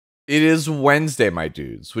It is Wednesday, my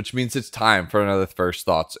dudes, which means it's time for another First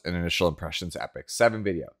Thoughts and Initial Impressions Epic 7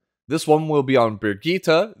 video. This one will be on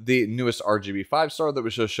Birgitta, the newest RGB 5-star that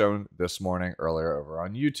was just shown this morning earlier over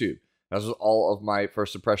on YouTube. As with all of my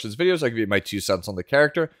first impressions videos, I give you my 2 cents on the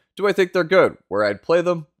character. Do I think they're good? Where I'd play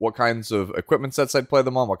them? What kinds of equipment sets I'd play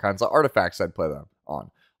them on? What kinds of artifacts I'd play them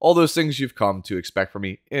on? All those things you've come to expect from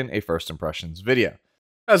me in a first impressions video.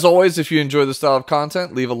 As always, if you enjoy this style of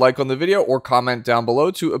content, leave a like on the video or comment down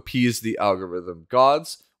below to appease the algorithm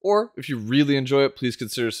gods. Or if you really enjoy it, please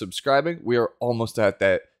consider subscribing. We are almost at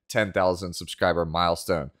that 10,000 subscriber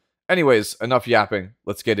milestone. Anyways, enough yapping.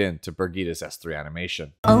 Let's get into Birgitta's S3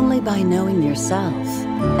 animation. Only by knowing yourself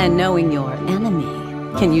and knowing your enemy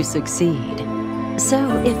can you succeed.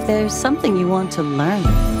 So if there's something you want to learn,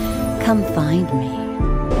 come find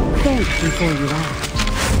me. Think before you act.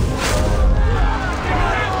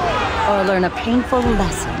 Or learn a painful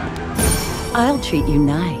lesson. I'll treat you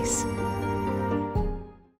nice.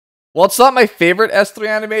 While it's not my favorite S3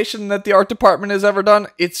 animation that the art department has ever done,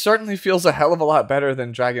 it certainly feels a hell of a lot better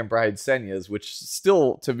than Dragon Bride Senya's, which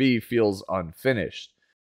still, to me, feels unfinished.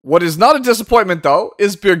 What is not a disappointment, though,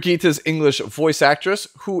 is Birgitta's English voice actress,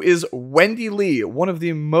 who is Wendy Lee, one of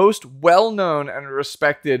the most well-known and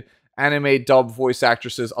respected anime dub voice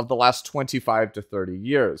actresses of the last 25 to 30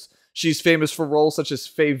 years. She's famous for roles such as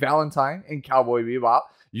Faye Valentine in Cowboy Bebop,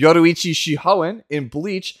 Yoruichi Shihoen in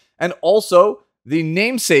Bleach, and also the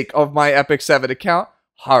namesake of my Epic 7 account,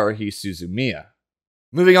 Haruhi Suzumiya.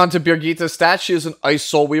 Moving on to Birgitta's stats, she is an Ice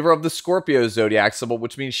Soul Weaver of the Scorpio zodiac symbol,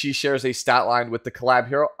 which means she shares a stat line with the collab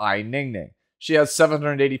hero Ai Ningning. She has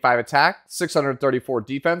 785 attack, 634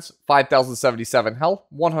 defense, 5,077 health,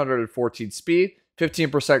 114 speed,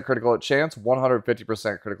 15% critical hit chance,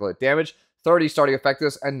 150% critical hit damage, 30 starting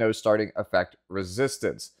effectiveness, and no starting effect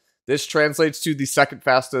resistance. This translates to the second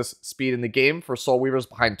fastest speed in the game for Soul Weavers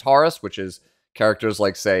behind Taurus, which is characters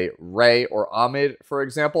like, say, Rei or Ahmed, for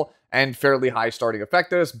example, and fairly high starting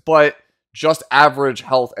effectiveness, but just average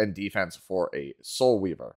health and defense for a Soul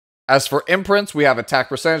Weaver. As for imprints, we have attack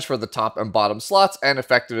percentage for the top and bottom slots, and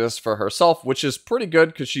effectiveness for herself, which is pretty good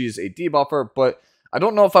because she's a debuffer, but I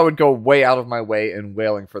don't know if I would go way out of my way in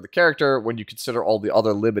wailing for the character when you consider all the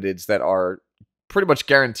other limiteds that are pretty much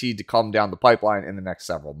guaranteed to come down the pipeline in the next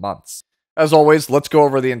several months. As always, let's go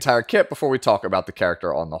over the entire kit before we talk about the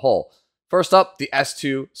character on the whole. First up, the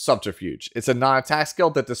S2 Subterfuge. It's a non-attack skill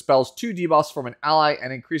that dispels 2 debuffs from an ally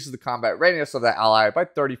and increases the combat readiness of that ally by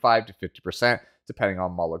 35 to 50%, depending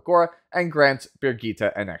on Malagora, and grants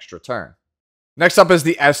Birgitta an extra turn. Next up is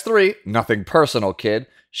the S3, Nothing Personal Kid.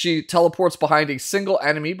 She teleports behind a single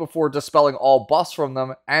enemy before dispelling all buffs from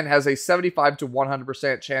them and has a 75 to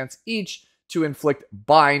 100% chance each to inflict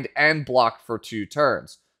bind and block for 2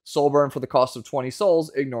 turns. Soul Burn for the cost of 20 souls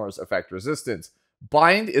ignores effect resistance.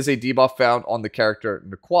 Bind is a debuff found on the character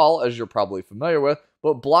Nqual, as you're probably familiar with,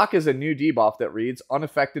 but block is a new debuff that reads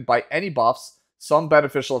unaffected by any buffs, some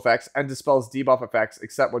beneficial effects, and dispels debuff effects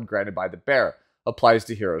except when granted by the bearer. Applies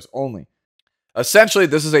to heroes only. Essentially,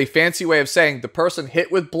 this is a fancy way of saying the person hit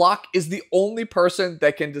with block is the only person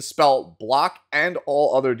that can dispel block and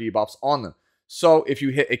all other debuffs on them. So if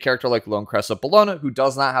you hit a character like Lone Cressa Bellona, who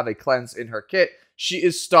does not have a cleanse in her kit, she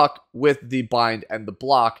is stuck with the bind and the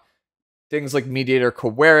block. Things like Mediator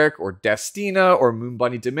Koweric or Destina or Moon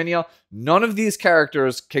Bunny Dominia, none of these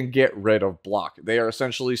characters can get rid of block. They are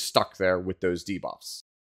essentially stuck there with those debuffs.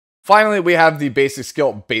 Finally, we have the basic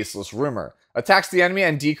skill Baseless Rumor. Attacks the enemy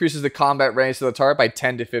and decreases the combat range of the target by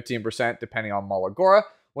 10 to 15% depending on Malagora.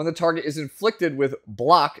 When the target is inflicted with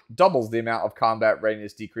block, doubles the amount of combat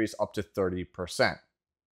readiness decrease up to 30%.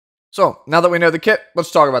 So, now that we know the kit,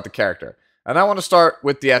 let's talk about the character. And I want to start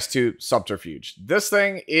with the S2 Subterfuge. This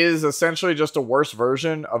thing is essentially just a worse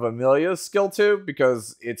version of Amelia's skill 2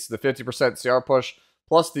 because it's the 50% CR push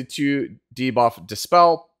plus the 2 debuff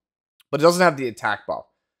Dispel, but it doesn't have the attack buff.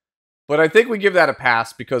 But I think we give that a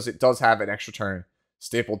pass because it does have an extra turn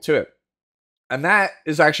stapled to it. And that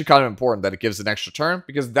is actually kind of important that it gives an extra turn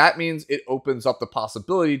because that means it opens up the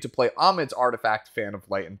possibility to play Ahmed's artifact Fan of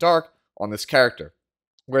Light and Dark on this character.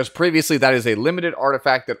 Whereas previously that is a limited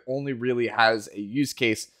artifact that only really has a use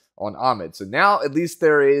case on Ahmed. So now at least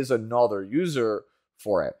there is another user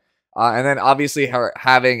for it. And then obviously her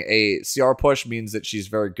having a CR push means that she's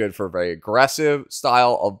very good for a very aggressive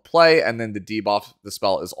style of play. And then the debuff, the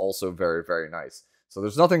spell is also very, very nice. So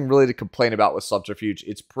there's nothing really to complain about with Subterfuge.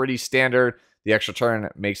 It's pretty standard. The extra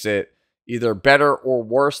turn makes it either better or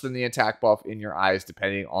worse than the attack buff in your eyes,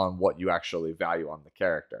 depending on what you actually value on the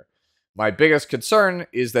character. My biggest concern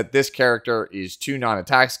is that this character is 2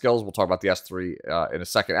 non-attack skills. We'll talk about the S3 in a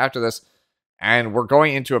second after this. And we're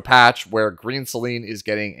going into a patch where Green Celine is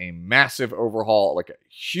getting a massive overhaul, like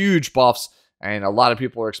huge buffs, and a lot of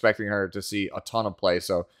people are expecting her to see a ton of play.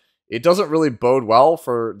 So it doesn't really bode well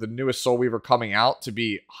for the newest Soul Weaver coming out to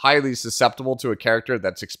be highly susceptible to a character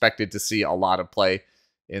that's expected to see a lot of play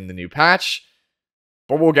in the new patch.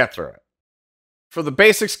 But we'll get through it. For the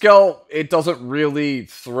basic skill, it doesn't really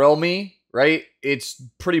thrill me, right? It's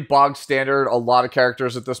pretty bog standard. A lot of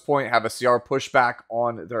characters at this point have a CR pushback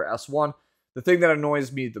on their S1. The thing that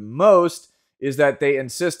annoys me the most is that they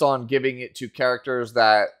insist on giving it to characters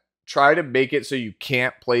that try to make it so you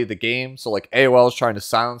can't play the game. So like AOL is trying to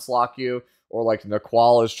silence lock you, or like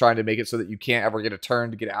Naqual is trying to make it so that you can't ever get a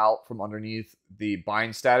turn to get out from underneath the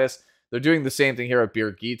bind status. They're doing the same thing here at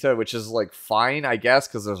Birgitta, which is like fine, I guess,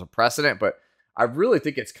 because there's a precedent, but I really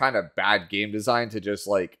think it's kind of bad game design to just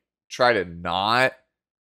like try to not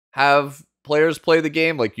have players play the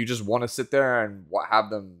game. Like you just want to sit there and have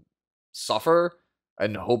them suffer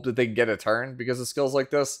and hope that they can get a turn because of skills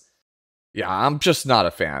like this. Yeah, I'm just not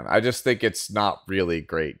a fan. I just think it's not really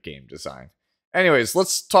great game design. Anyways,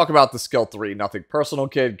 let's talk about the skill 3, Nothing Personal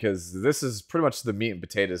Kid, because this is pretty much the meat and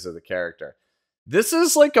potatoes of the character. This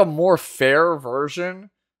is like a more fair version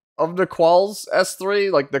of Naqual's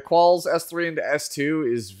S3. Like Naqual's S3 into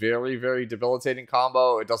S2 is very, very debilitating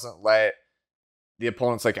combo. It doesn't let the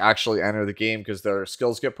opponents like actually enter the game because their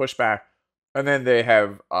skills get pushed back. And then they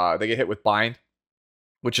get hit with bind,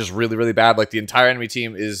 which is really, really bad. Like the entire enemy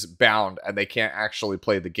team is bound and they can't actually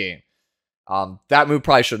play the game. That move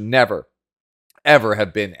probably should never, ever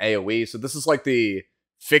have been AoE. So this is like the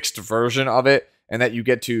fixed version of it, and that you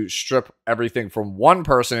get to strip everything from one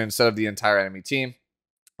person instead of the entire enemy team.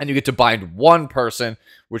 And you get to bind one person,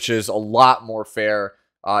 which is a lot more fair,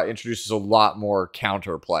 introduces a lot more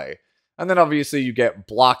counterplay. And then obviously you get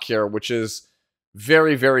block here, which is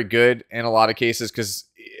very, very good in a lot of cases because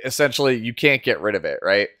essentially you can't get rid of it,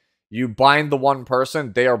 right? You bind the one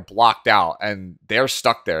person, they are blocked out and they're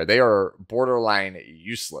stuck there. They are borderline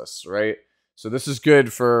useless, right? So this is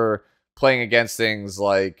good for playing against things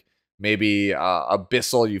like maybe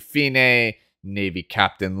Abyssal Euphine, Navy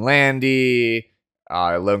Captain Landy,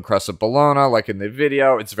 Lone Crescent Bologna, like in the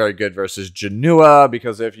video. It's very good versus Janua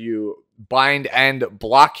because if you bind and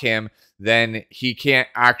block him, then he can't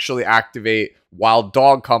actually activate Wild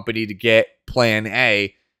Dog Company to get Plan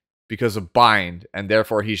A because of bind, and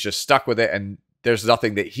therefore he's just stuck with it, and there's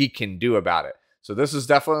nothing that he can do about it. So this is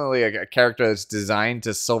definitely a character that's designed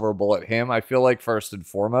to silver bullet him, I feel like, first and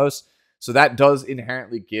foremost. So that does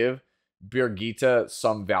inherently give Birgitta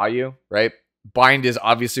some value, right? Bind is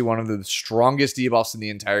obviously one of the strongest debuffs in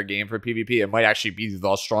the entire game for PvP. It might actually be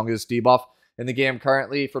the strongest debuff in the game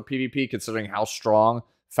currently for PvP, considering how strong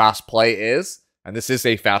fast play is. And this is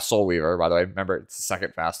a fast Soul Weaver, by the way. Remember, it's the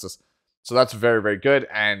second fastest. So that's very, very good,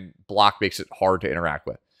 and block makes it hard to interact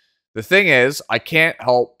with. The thing is, I can't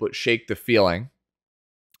help but shake the feeling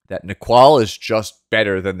that Naqual is just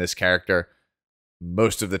better than this character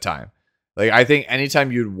most of the time. Like, I think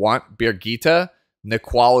anytime you'd want Birgitta,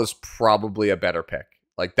 Naqual is probably a better pick.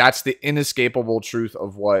 Like, that's the inescapable truth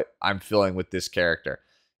of what I'm feeling with this character,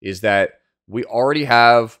 is that we already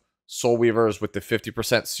have Soul Weavers with the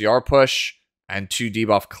 50% CR push and 2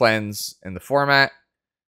 debuff cleanse in the format,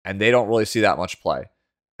 and they don't really see that much play.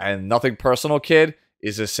 And Nothing Personal Kid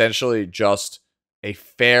is essentially just a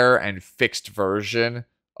fair and fixed version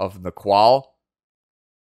of Naqual.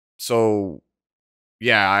 So,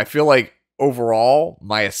 yeah, I feel like overall,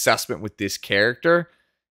 my assessment with this character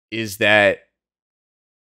is that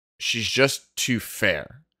she's just too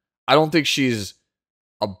fair. I don't think she's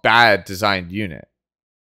a bad designed unit.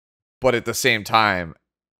 But at the same time,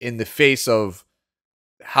 in the face of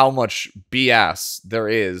how much BS there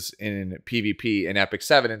is in PvP in Epic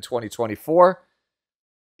 7 in 2024,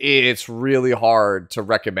 it's really hard to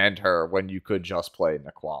recommend her when you could just play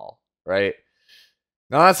Naqual, right?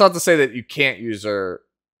 Now, that's not to say that you can't use her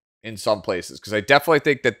in some places, because I definitely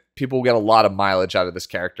think that people will get a lot of mileage out of this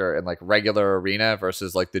character in like regular arena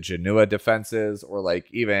versus like the Janua defenses or like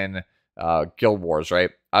even Guild Wars,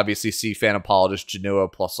 right? Obviously, C-Fan Apologist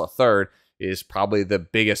Janua plus a third is probably the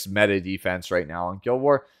biggest meta defense right now on Guild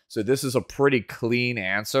War. So this is a pretty clean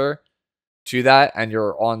answer to that. And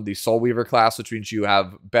you're on the Soul Weaver class, which means you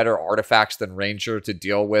have better artifacts than Ranger to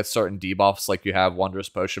deal with certain debuffs, like you have Wondrous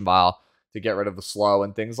Potion Vial to get rid of the slow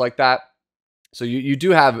and things like that. So you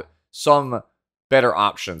do have some better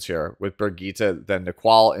options here with Birgitta than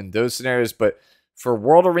Naqual in those scenarios. But for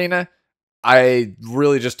World Arena, I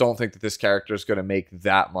really just don't think that this character is going to make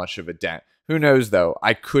that much of a dent. Who knows, though?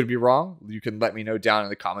 I could be wrong. You can let me know down in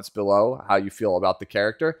the comments below how you feel about the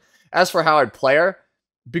character. As for how I'd play her,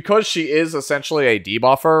 because she is essentially a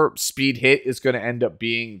debuffer, speed hit is going to end up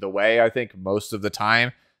being the way, I think, most of the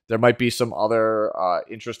time. There might be some other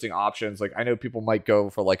interesting options. Like, I know people might go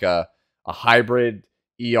for like a hybrid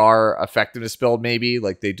ER effectiveness build, maybe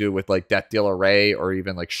like they do with like Death Dealer Ray or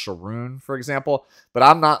even like Sharoon, for example. But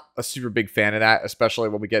I'm not a super big fan of that, especially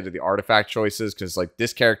when we get to the artifact choices, because like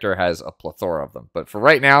this character has a plethora of them. But for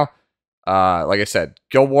right now, like I said,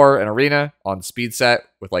 Guild War and Arena on speed set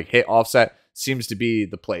with like hit offset seems to be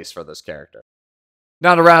the place for this character.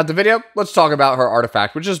 Now to round out the video, let's talk about her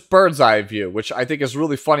artifact, which is Bird's Eye View, which I think is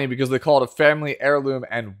really funny because they call it a family heirloom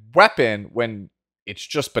and weapon when it's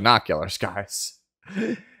just binoculars, guys.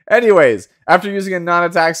 Anyways, after using a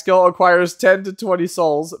non-attack skill, acquires 10 to 20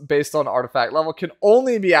 souls based on artifact level, can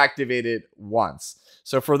only be activated once.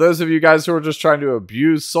 So for those of you guys who are just trying to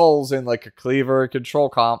abuse souls in like a cleaver control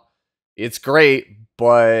comp, it's great,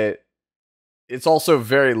 but it's also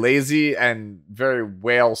very lazy and very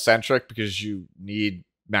whale-centric because you need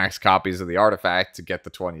max copies of the artifact to get the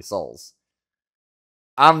 20 souls.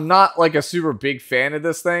 I'm not like a super big fan of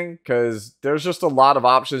this thing because there's just a lot of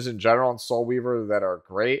options in general in Soul Weaver that are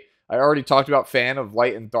great. I already talked about fan of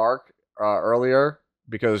Light and Dark earlier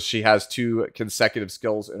because she has 2 consecutive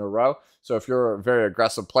skills in a row. So if you're a very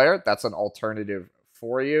aggressive player, that's an alternative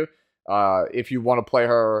for you. If you want to play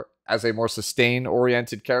her as a more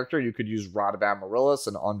sustain-oriented character, you could use Rod of Amaryllis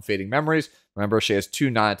and Unfading Memories. Remember, she has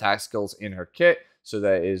 2 non-attack skills in her kit, so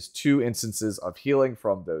that is 2 instances of healing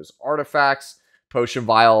from those artifacts. Potion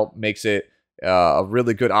Vial makes it a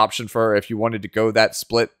really good option for her if you wanted to go that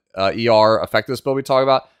split ER effectiveness build we talk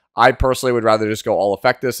about. I personally would rather just go all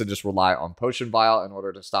effectiveness and just rely on Potion Vial in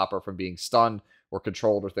order to stop her from being stunned or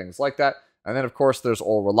controlled or things like that. And then, of course, there's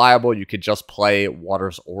All Reliable. You could just play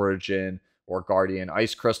Water's Origin or Guardian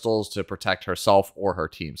Ice Crystals to protect herself or her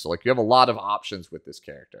team. So, like, you have a lot of options with this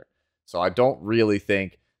character. So I don't really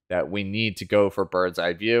think that we need to go for Bird's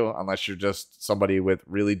Eye View unless you're just somebody with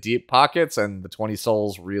really deep pockets and the 20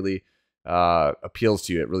 souls really appeals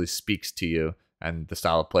to you. It really speaks to you and the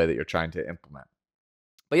style of play that you're trying to implement.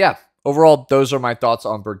 But yeah, overall, those are my thoughts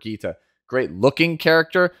on Birgitta. Great looking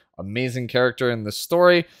character, amazing character in the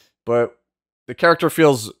story, but the character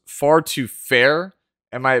feels far too fair,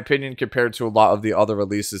 in my opinion, compared to a lot of the other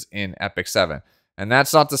releases in Epic 7. And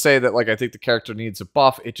that's not to say that like I think the character needs a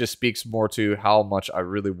buff. It just speaks more to how much I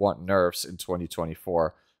really want nerfs in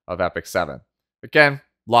 2024 of Epic 7. Again,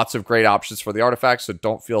 lots of great options for the artifacts, so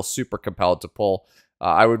don't feel super compelled to pull.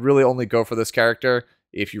 I would really only go for this character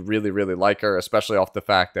if you really, really like her, especially off the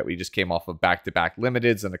fact that we just came off of back-to-back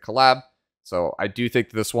limiteds and a collab. So I do think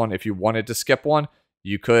this one, if you wanted to skip one,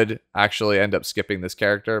 you could actually end up skipping this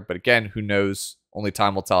character. But again, who knows? Only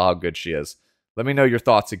time will tell how good she is. Let me know your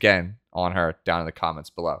thoughts again on her down in the comments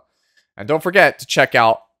below. And don't forget to check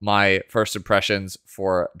out my first impressions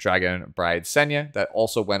for Dragon Bride Senya that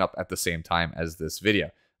also went up at the same time as this video.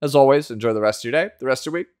 As always, enjoy the rest of your day, the rest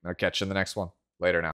of your week, and I'll catch you in the next one. Later now.